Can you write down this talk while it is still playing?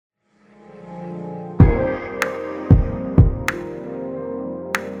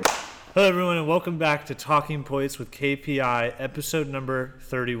Hello, everyone, and welcome back to Talking Points with KPI, episode number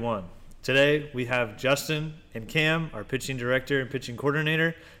 31. Today, we have Justin and Cam, our pitching director and pitching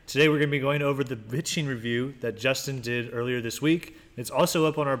coordinator. Today, we're going to be going over the pitching review that Justin did earlier this week. It's also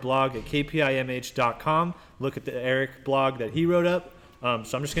up on our blog at kpimh.com. Look at the Eric blog that he wrote up. So I'm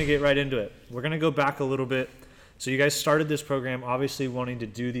just going to get right into it. We're going to go back a little bit. So you guys started this program obviously wanting to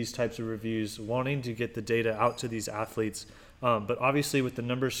do these types of reviews, wanting to get the data out to these athletes. But obviously with the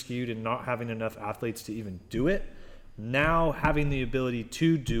numbers skewed and not having enough athletes to even do it, now having the ability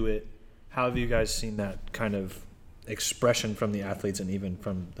to do it, how have you guys seen that kind of expression from the athletes and even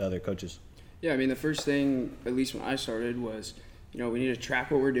from the other coaches? Yeah, I mean, the first thing, at least when I started, was, we need to track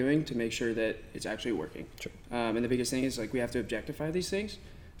what we're doing to make sure that it's actually working. Sure. And the biggest thing is, we have to objectify these things.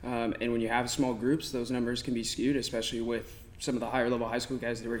 And when you have small groups, those numbers can be skewed, especially with some of the higher level high school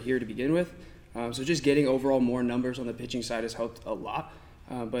guys that were here to begin with. So just getting overall more numbers on the pitching side has helped a lot.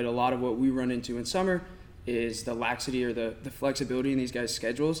 But a lot of what we run into in summer is the laxity or the flexibility in these guys'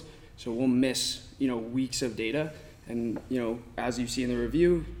 schedules. So we'll miss, weeks of data. And, as you see in the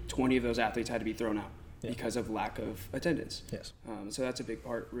review, 20 of those athletes had to be thrown out because of lack of attendance. Yes. So that's a big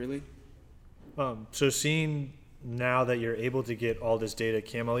part, really. So seeing now that you're able to get all this data,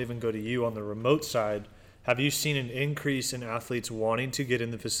 Cam, I'll even go to you on the remote side. Have you seen an increase in athletes wanting to get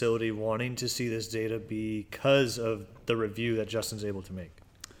in the facility, wanting to see this data because of the review that Justin's able to make?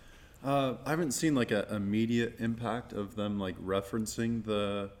 I haven't seen an immediate impact of them referencing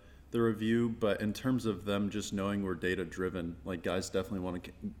the review, but in terms of them just knowing we're data driven, guys definitely want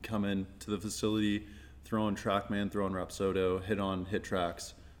to come in to the facility, throw on TrackMan, throw on Rapsodo, hit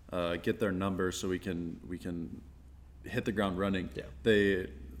tracks, get their numbers so we can hit the ground running. Yeah.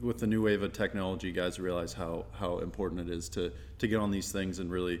 With the new wave of technology, guys realize how important it is to get on these things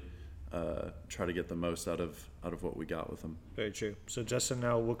and really try to get the most out of what we got with them. Very true. So Justin,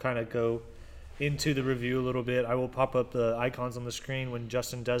 now we'll kind of go into the review a little bit. I will pop up the icons on the screen when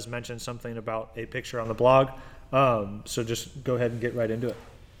Justin does mention something about a picture on the blog. So just go ahead and get right into it.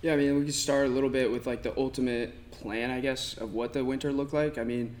 Yeah, I mean, we can start a little bit with the ultimate plan, I guess, of what the winter looked like. I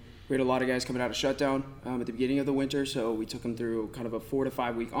mean, we had a lot of guys coming out of shutdown at the beginning of the winter, so we took them through kind of a 4 to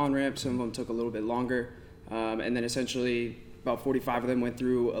 5 week on-ramp. Some of them took a little bit longer. And then essentially about 45 of them went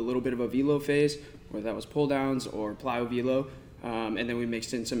through a little bit of a velo phase, whether that was pull downs or plyo velo. And then we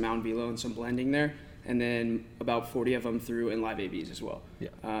mixed in some mound velo and some blending there. And then about 40 of them through in live ABs as well. Yeah.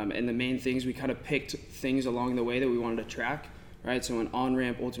 And the main things, we kind of picked things along the way that we wanted to track, right? So in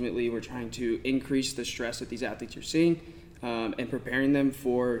on-ramp, ultimately, we're trying to increase the stress that these athletes are seeing and preparing them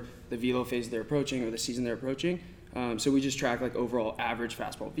for the velo phase they're approaching or the season they're approaching. So we just track overall average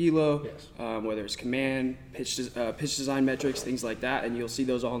fastball velo, yes. Whether it's command, pitch design metrics, things like that, and you'll see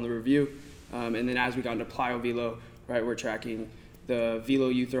those all in the review. And then as we got into plyo velo, right, we're tracking the velo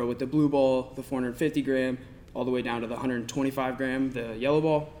you throw with the blue ball, the 450 gram, all the way down to the 125 gram, the yellow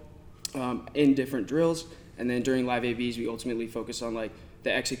ball, in different drills. And then during live ABs, we ultimately focus on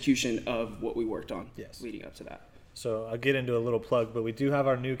the execution of what we worked on leading up to that. So I'll get into a little plug, but we do have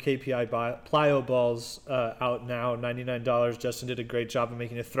our new KPI plyo balls out now, $99. Justin did a great job of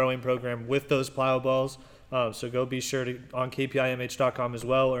making a throwing program with those plyo balls. So go be sure to on kpimh.com as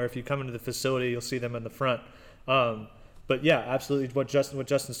well, or if you come into the facility, you'll see them in the front. But yeah, absolutely. What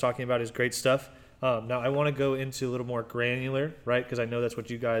Justin's talking about is great stuff. Now I want to go into a little more granular, right? Because I know that's what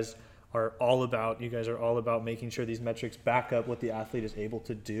you guys are all about. You guys are all about making sure these metrics back up what the athlete is able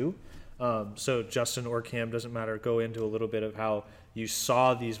to do. So Justin or Cam, doesn't matter, go into a little bit of how you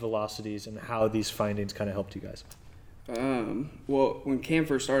saw these velocities and how these findings kind of helped you guys. Well, when Cam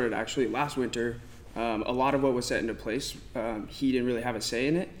first started, actually last winter, a lot of what was set into place, he didn't really have a say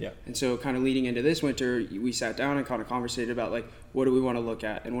in it. Yeah. And so kind of leading into this winter, we sat down and kind of conversated about what do we want to look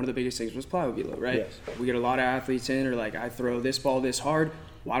at? And one of the biggest things was plyo velo, right? Yes. We get a lot of athletes in or I throw this ball this hard.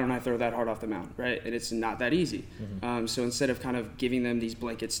 Why don't I throw that hard off the mound, right? And it's not that easy. Mm-hmm. So instead of kind of giving them these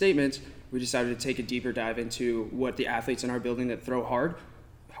blanket statements, we decided to take a deeper dive into what the athletes in our building that throw hard,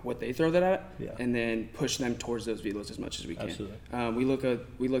 what they throw that at, and then push them towards those velos as much as we can. Absolutely.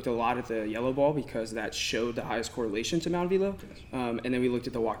 We looked a lot at the yellow ball because that showed the highest correlation to mound velo, and then we looked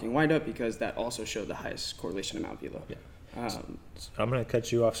at the walking windup because that also showed the highest correlation to mound velo. Yeah. So I'm going to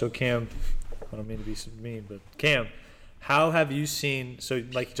cut you off. So Cam, I don't mean to be mean, but Cam, how have you seen, so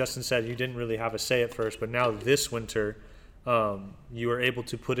like Justin said, you didn't really have a say at first, but now this winter, you were able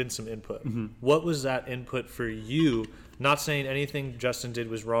to put in some input. Mm-hmm. What was that input for you? Not saying anything Justin did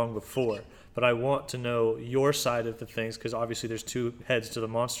was wrong before, but I want to know your side of the things because obviously there's two heads to the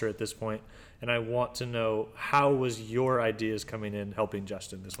monster at this point, and I want to know how was your ideas coming in helping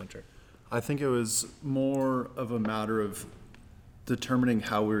Justin this winter? I think it was more of a matter of determining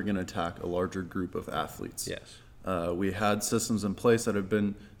how we were going to attack a larger group of athletes. Yes. We had systems in place that have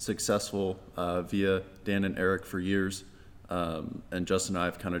been successful via Dan and Eric for years, and Justin and I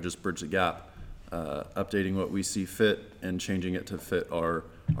have kind of just bridged the gap, updating what we see fit and changing it to fit our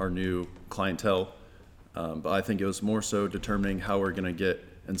new clientele. But I think it was more so determining how we're going to get,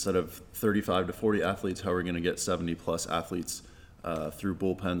 instead of 35 to 40 athletes, how we're going to get 70 plus athletes through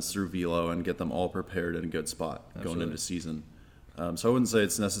bullpens, through velo, and get them all prepared in a good spot going into season. So I wouldn't say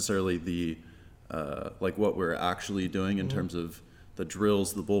it's necessarily the like what we're actually doing in terms of the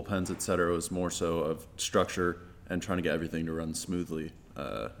drills, the bullpens, et cetera. It was more so of structure and trying to get everything to run smoothly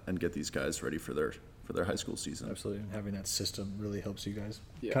and get these guys ready for their high school season. Absolutely, and having that system really helps you guys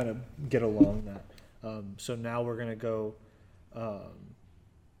Yeah. kind of get along that. So now we're going to go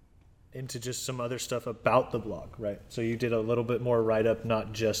into just some other stuff about the blog, right? So you did a little bit more write-up,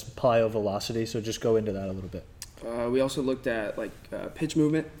 not just plyo velocity, so just go into that a little bit. We also looked at pitch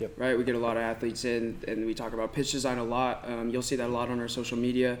movement, Yep. right? We get a lot of athletes in, and we talk about pitch design a lot. You'll see that a lot on our social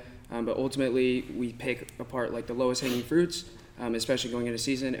media, but ultimately we pick apart like the lowest hanging fruits, especially going into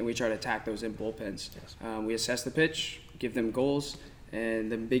season, and we try to attack those in bullpens. Yes. We assess the pitch, give them goals, and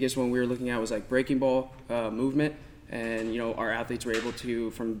the biggest one we were looking at was like breaking ball movement, and our athletes were able to,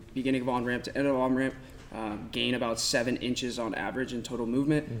 from beginning of on ramp to end of on ramp, gain about 7 inches on average in total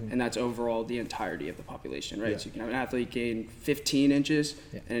movement, and that's overall the entirety of the population, right? Yeah. So you can have an athlete gain 15 inches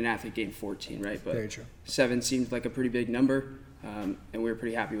Yeah. and an athlete gain 14, right? But Very true. 7 seemed like a pretty big number, and we were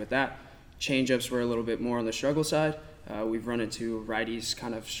pretty happy with that. Changeups were a little bit more on the struggle side. We've run into righties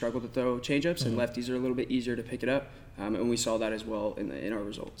kind of struggle to throw changeups, and lefties are a little bit easier to pick it up, and we saw that as well in our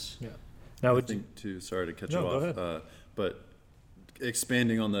results. Yeah. Now, I would you, think too, sorry to cut No, you go off, ahead. but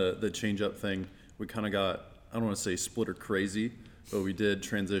expanding on the change up thing, we kind of got, I don't want to say splitter crazy, but we did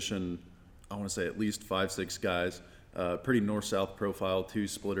transition, I want to say at least 5-6 guys, pretty north-south profile, 2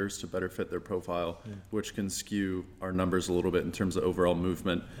 splitters to better fit their profile, which can skew our numbers a little bit in terms of overall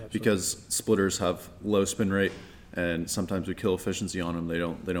movement, because splitters have low spin rate, and sometimes we kill efficiency on them.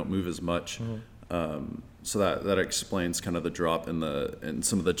 They don't move as much. So that explains kind of the drop in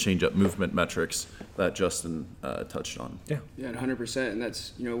some of the change-up movement metrics that Justin touched on. yeah. Yeah, 100%, and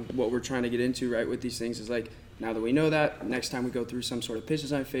that's what we're trying to get into, right, with these things is like, now that we know that, next time we go through some sort of pitch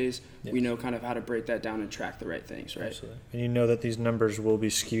design phase, we know kind of how to break that down and track the right things, right? Absolutely. And you know that these numbers will be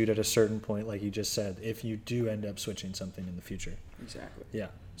skewed at a certain point, like you just said, if you do end up switching something in the future. Exactly. Yeah.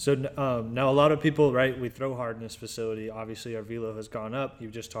 So now a lot of people, right, we throw hard in this facility. Obviously, our velo has gone up.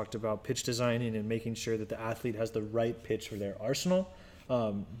 You've just talked about pitch designing and making sure that the athlete has the right pitch for their arsenal.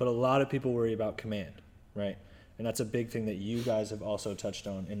 But a lot of people worry about command, right? And that's a big thing that you guys have also touched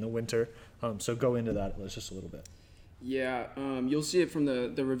on in the winter. So go into that just a little bit. Yeah, you'll see it from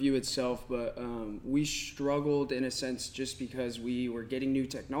the review itself, but we struggled in a sense just because we were getting new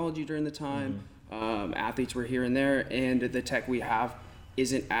technology during the time. Athletes were here and there, and the tech we have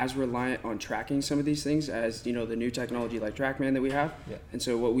isn't as reliant on tracking some of these things as the new technology like TrackMan that we have. Yeah. And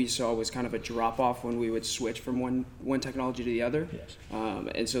so what we saw was kind of a drop off when we would switch from one technology to the other. Yes.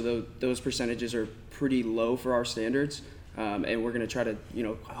 And so those percentages are pretty low for our standards. And we're going to try to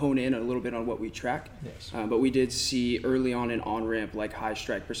hone in a little bit on what we track. Yes. But we did see early on in on ramp like high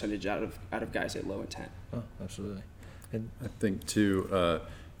strike percentage out of guys at low intent. Oh, absolutely. And I think too,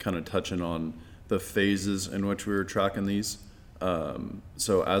 kind of touching on the phases in which we were tracking these.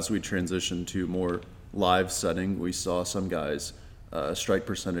 So as we transitioned to more live setting, we saw some guys strike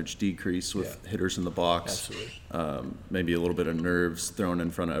percentage decrease with hitters in the box. Absolutely. Maybe a little bit of nerves thrown in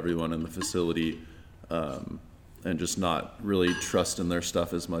front of everyone in the facility, and just not really trusting their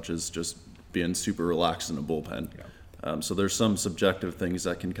stuff as much as just being super relaxed in a bullpen. So there's some subjective things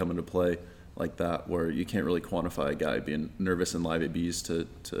that can come into play like that, where you can't really quantify a guy being nervous in live ABs to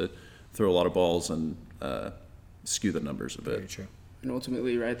throw a lot of balls and skew the numbers a bit. very true. And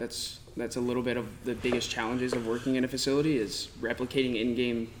ultimately, right, that's a little bit of the biggest challenges of working in a facility is replicating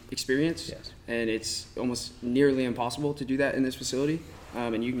in-game experience. Yes. And it's almost nearly impossible to do that in this facility.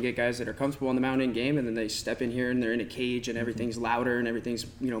 And you can get guys that are comfortable on the mound in game, and then they step in here and they're in a cage and everything's louder and everything's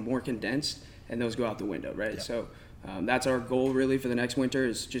more condensed, and those go out the window, right? Yeah. So that's our goal really for the next winter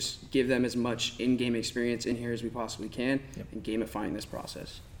is just give them as much in-game experience in here as we possibly can and gamifying this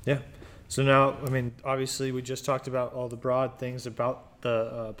process. Yeah. So now, I mean, obviously, we just talked about all the broad things about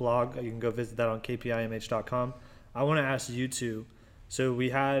the blog. You can go visit that on kpimh.com. I want to ask you two. So we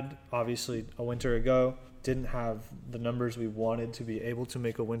had, obviously, a winter ago, didn't have the numbers we wanted to be able to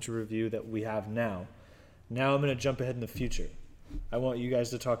make a winter review that we have now. Now I'm going to jump ahead in the future. I want you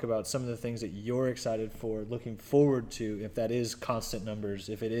guys to talk about some of the things that you're excited for, looking forward to, if that is constant numbers,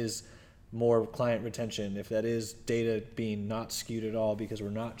 if it is more client retention, if that is data being not skewed at all because we're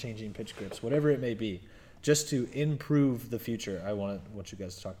not changing pitch grips, whatever it may be, just to improve the future. I want you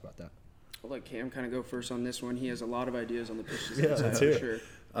guys to talk about that. I'll let Cam kind of go first on this one. He has a lot of ideas on the pitch design side, let's for hear it.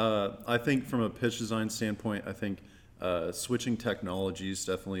 sure. I think from a pitch design standpoint, I think switching technologies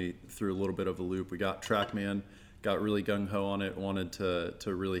definitely threw a little bit of a loop. We got TrackMan, got really gung-ho on it, wanted to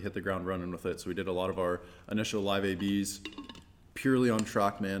really hit the ground running with it. So we did a lot of our initial live ABs purely on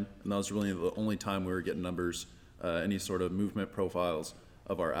TrackMan, and that was really the only time we were getting numbers, any sort of movement profiles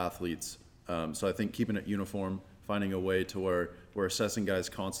of our athletes. So I think keeping it uniform, finding a way to where we're assessing guys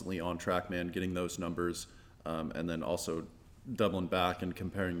constantly on TrackMan, getting those numbers, and then also doubling back and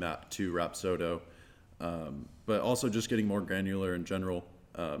comparing that to Rapsodo. But also just getting more granular in general,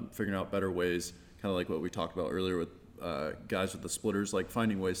 figuring out better ways, kind of like what we talked about earlier with guys with the splitters, like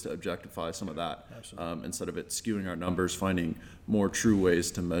finding ways to objectify some of that. Instead of it skewing our numbers, finding more true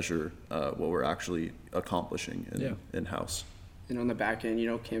ways to measure what we're actually accomplishing in-house. And on the back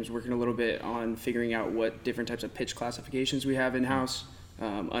end, Cam's working a little bit on figuring out what different types of pitch classifications we have in-house,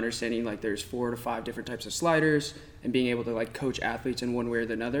 understanding like there's 4 to 5 different types of sliders, and being able to like coach athletes in one way or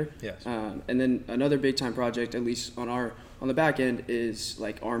the another. Yes. And then another big time project, at least on the back end, is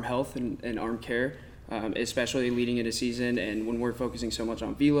like arm health and arm care, especially leading into season and when we're focusing so much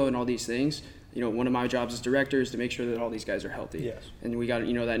on velo and all these things. One of my jobs as director is to make sure that all these guys are healthy. Yes. And we got,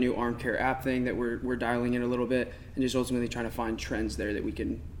 that new arm care app thing that we're dialing in a little bit, and just ultimately trying to find trends there that we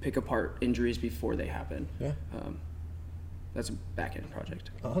can pick apart injuries before they happen. Yeah. That's a back-end project.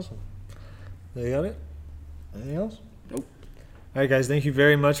 Awesome. You got it? Anything else? Nope. All right, guys, thank you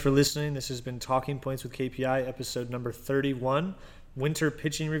very much for listening. This has been Talking Points with KPI, episode number 31. Winter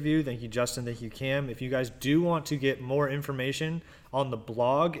pitching review. Thank you, Justin. Thank you, Cam. If you guys do want to get more information on the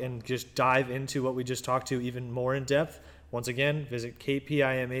blog and just dive into what we just talked to even more in depth, once again, visit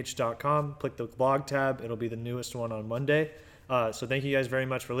kpimh.com, click the blog tab. It'll be the newest one on Monday. So thank you guys very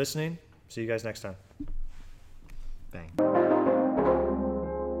much for listening. See you guys next time. Bang.